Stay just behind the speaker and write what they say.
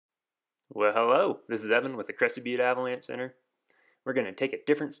Well, hello, this is Evan with the Crested Butte Avalanche Center. We're going to take a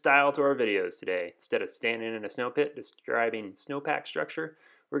different style to our videos today. Instead of standing in a snow pit describing snowpack structure,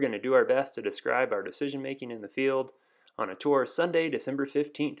 we're going to do our best to describe our decision making in the field on a tour Sunday, December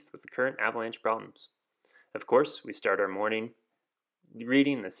 15th with the current avalanche problems. Of course, we start our morning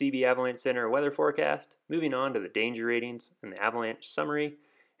reading the CB Avalanche Center weather forecast, moving on to the danger ratings and the avalanche summary,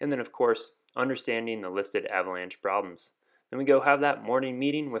 and then of course, understanding the listed avalanche problems. Then we go have that morning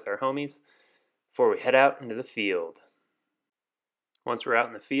meeting with our homies before we head out into the field. Once we're out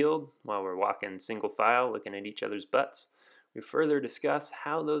in the field, while we're walking single file looking at each other's butts, we further discuss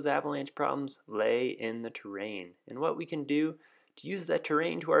how those avalanche problems lay in the terrain and what we can do to use that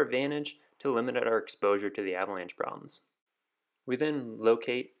terrain to our advantage to limit our exposure to the avalanche problems. We then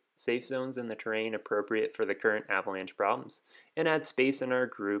locate safe zones in the terrain appropriate for the current avalanche problems and add space in our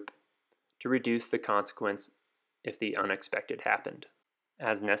group to reduce the consequence if the unexpected happened.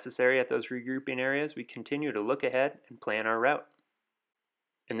 As necessary at those regrouping areas, we continue to look ahead and plan our route.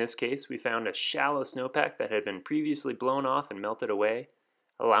 In this case, we found a shallow snowpack that had been previously blown off and melted away,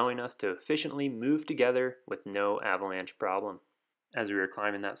 allowing us to efficiently move together with no avalanche problem. As we were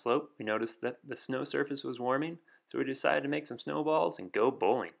climbing that slope, we noticed that the snow surface was warming, so we decided to make some snowballs and go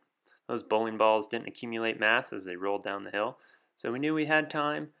bowling. Those bowling balls didn't accumulate mass as they rolled down the hill, so we knew we had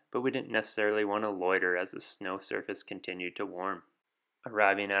time, but we didn't necessarily want to loiter as the snow surface continued to warm.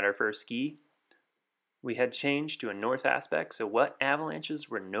 Arriving at our first ski, we had changed to a north aspect, so wet avalanches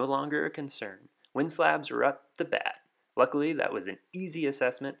were no longer a concern. Wind slabs were up the bat. Luckily, that was an easy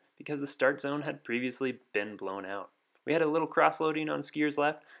assessment because the start zone had previously been blown out. We had a little cross-loading on skiers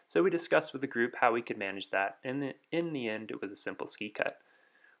left, so we discussed with the group how we could manage that, and in the end, it was a simple ski cut.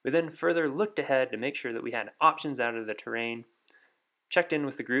 We then further looked ahead to make sure that we had options out of the terrain, checked in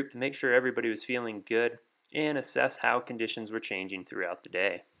with the group to make sure everybody was feeling good, and assess how conditions were changing throughout the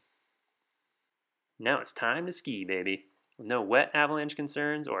day. Now it's time to ski, baby. With no wet avalanche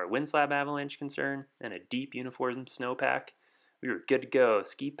concerns or a wind slab avalanche concern and a deep uniform snowpack, we were good to go,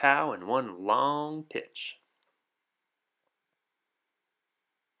 ski pow in one long pitch.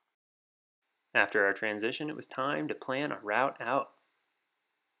 After our transition, it was time to plan a route out.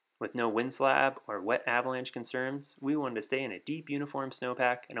 With no wind slab or wet avalanche concerns, we wanted to stay in a deep uniform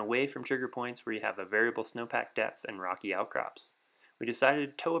snowpack and away from trigger points where you have a variable snowpack depth and rocky outcrops. We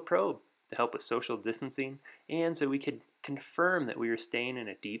decided to tow a probe to help with social distancing and so we could confirm that we were staying in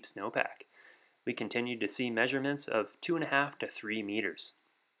a deep snowpack. We continued to see measurements of 2.5 to 3 meters.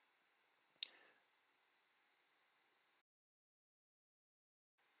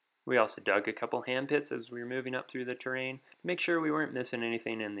 We also dug a couple hand pits as we were moving up through the terrain to make sure we weren't missing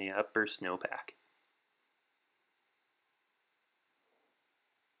anything in the upper snowpack.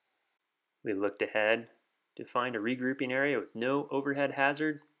 We looked ahead to find a regrouping area with no overhead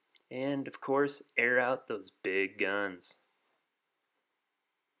hazard and, of course, air out those big guns.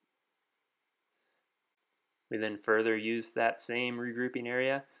 We then further used that same regrouping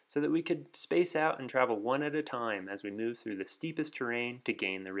area so that we could space out and travel one at a time as we moved through the steepest terrain to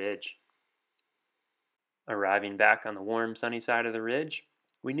gain the ridge. Arriving back on the warm, sunny side of the ridge,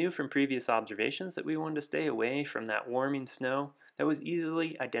 we knew from previous observations that we wanted to stay away from that warming snow that was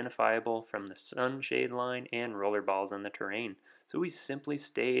easily identifiable from the sunshade line and roller balls on the terrain, so we simply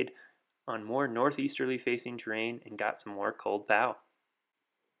stayed on more northeasterly facing terrain and got some more cold pow.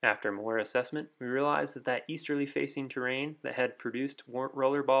 After more assessment, we realized that easterly facing terrain that had produced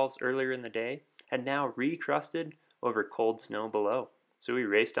roller balls earlier in the day had now recrusted over cold snow below, so we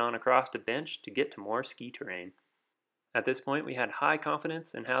raced on across a bench to get to more ski terrain. At this point, we had high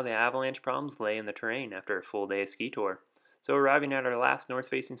confidence in how the avalanche problems lay in the terrain after a full day ski tour, so arriving at our last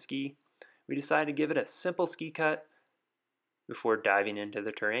north-facing ski, we decided to give it a simple ski cut before diving into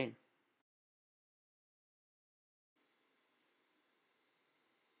the terrain.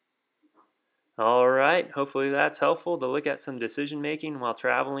 Alright, hopefully that's helpful to look at some decision making while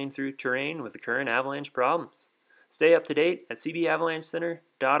traveling through terrain with the current avalanche problems. Stay up to date at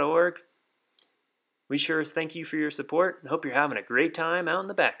cbavalanchecenter.org. We sure thank you for your support and hope you're having a great time out in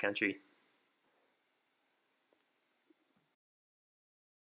the backcountry.